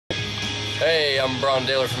Hey, I'm Brown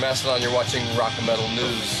Daler from Mastodon. You're watching Rock and Metal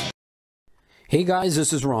News. Hey guys,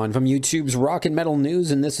 this is Ron from YouTube's Rock and Metal News,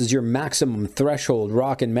 and this is your maximum threshold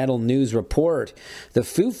Rock and Metal News report. The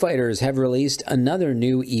Foo Fighters have released another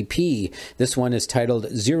new EP. This one is titled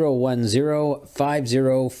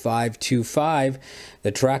 010-50525.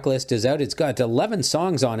 The track list is out. It's got 11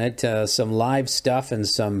 songs on it, some live stuff and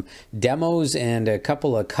some demos and a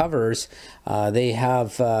couple of covers. They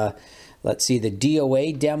have... Let's see, the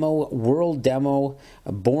DOA demo, World demo,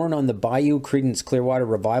 Born on the Bayou, Creedence Clearwater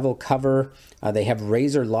revival cover. They have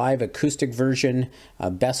Razor live acoustic version,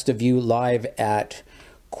 Best of You live at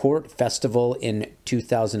Quart Festival in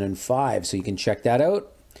 2005. So you can check that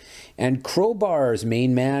out. And Crowbar's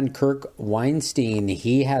main man, Kirk Windstein,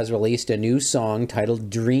 he has released a new song titled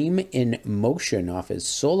Dream in Motion off his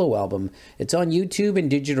solo album. It's on YouTube and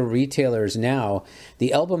digital retailers now.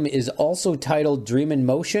 The album is also titled Dream in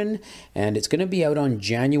Motion, and it's going to be out on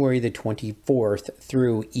January the 24th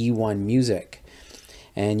through eOne Music.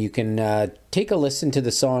 And you can take a listen to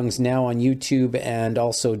the songs now on YouTube and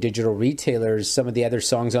also digital retailers. Some of the other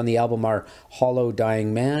songs on the album are Hollow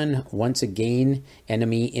Dying Man, Once Again,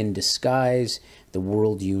 Enemy in Disguise, The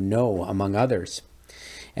World You Know, among others.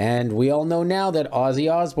 And we all know now that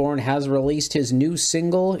Ozzy Osbourne has released his new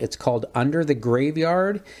single. It's called Under the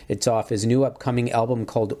Graveyard. It's off his new upcoming album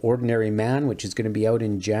called Ordinary Man, which is going to be out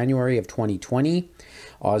in January of 2020.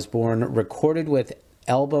 Osbourne recorded the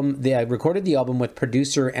album with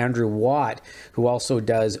producer Andrew Watt, who also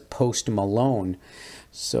does Post Malone.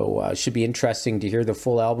 So it should be interesting to hear the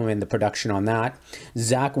full album and the production on that.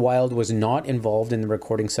 Zakk Wylde was not involved in the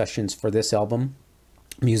recording sessions for this album.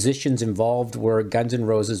 Musicians involved were Guns N'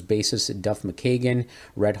 Roses bassist Duff McKagan,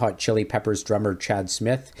 Red Hot Chili Peppers drummer Chad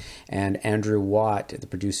Smith, and Andrew Watt, the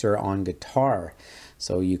producer, on guitar.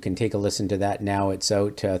 So you can take a listen to that now. It's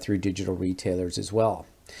out through digital retailers as well.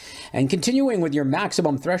 And continuing with your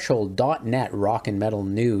maximum threshold.net rock and metal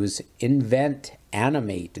news, Invent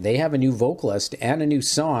Animate. They have a new vocalist and a new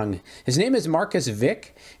song. His name is Marcus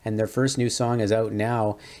Vick, and their first new song is out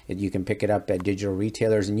now. You can pick it up at digital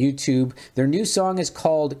retailers and YouTube. Their new song is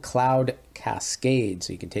called Cloud Cascade,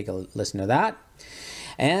 so you can take a listen to that.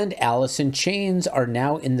 And Alice in Chains are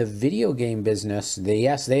now in the video game business. They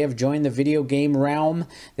have joined the video game realm.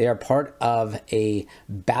 They are part of a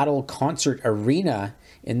battle concert arena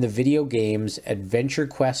in the video games Adventure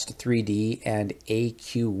Quest 3D and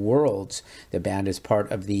AQ Worlds. The band is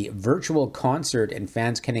part of the virtual concert, and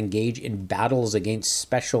fans can engage in battles against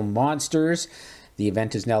special monsters. The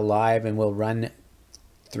event is now live and will run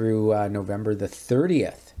through November the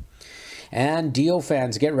 30th. And Dio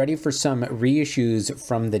fans, get ready for some reissues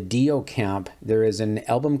from the Dio camp. There is an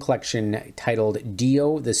album collection titled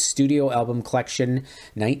Dio, the Studio Album Collection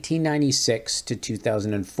 1996 to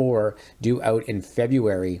 2004, due out in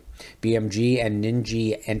February. BMG and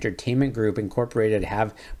Ninja Entertainment Group Incorporated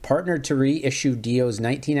have partnered to reissue Dio's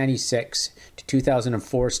 1996 to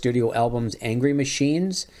 2004 studio albums Angry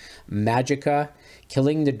Machines, Magica,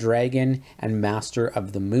 Killing the Dragon, and Master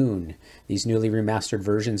of the Moon. These newly remastered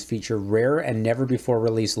versions feature rare and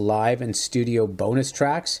never-before-released live and studio bonus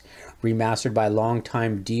tracks, remastered by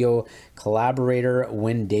longtime Dio collaborator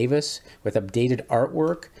Wyn Davis, with updated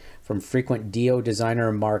artwork from frequent Dio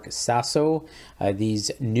designer Mark Sasso.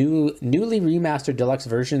 These newly remastered deluxe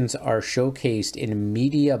versions are showcased in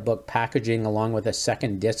media book packaging along with a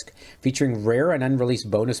second disc featuring rare and unreleased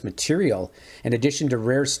bonus material. In addition to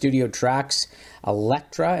rare studio tracks,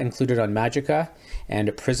 Electra included on Magica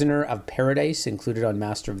and Prisoner of Paradise included on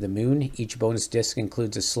Master of the Moon. Each bonus disc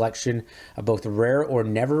includes a selection of both rare or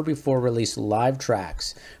never before released live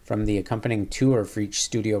tracks from the accompanying tour for each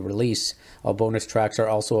studio release. All bonus tracks are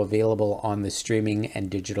also available on the streaming and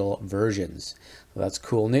digital versions. So that's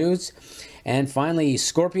cool news. And finally,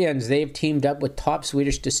 Scorpions, they've teamed up with top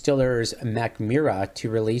Swedish distillers Mackmyra to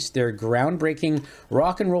release their groundbreaking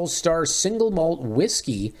rock and roll star single malt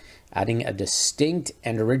whiskey, adding a distinct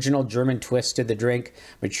and original German twist to the drink,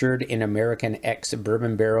 matured in American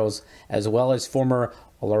ex-bourbon barrels, as well as former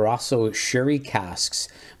Oloroso sherry casks,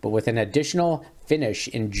 but with an additional finish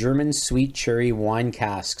in German sweet cherry wine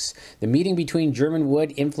casks. The meeting between German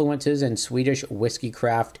wood influences and Swedish whiskey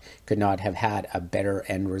craft could not have had a better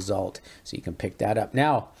end result. So you can pick that up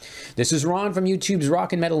now. This is Ron from YouTube's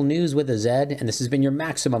Rock and Metal News with a Z, and this has been your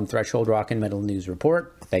Maximum Threshold Rock and Metal News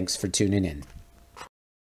Report. Thanks for tuning in.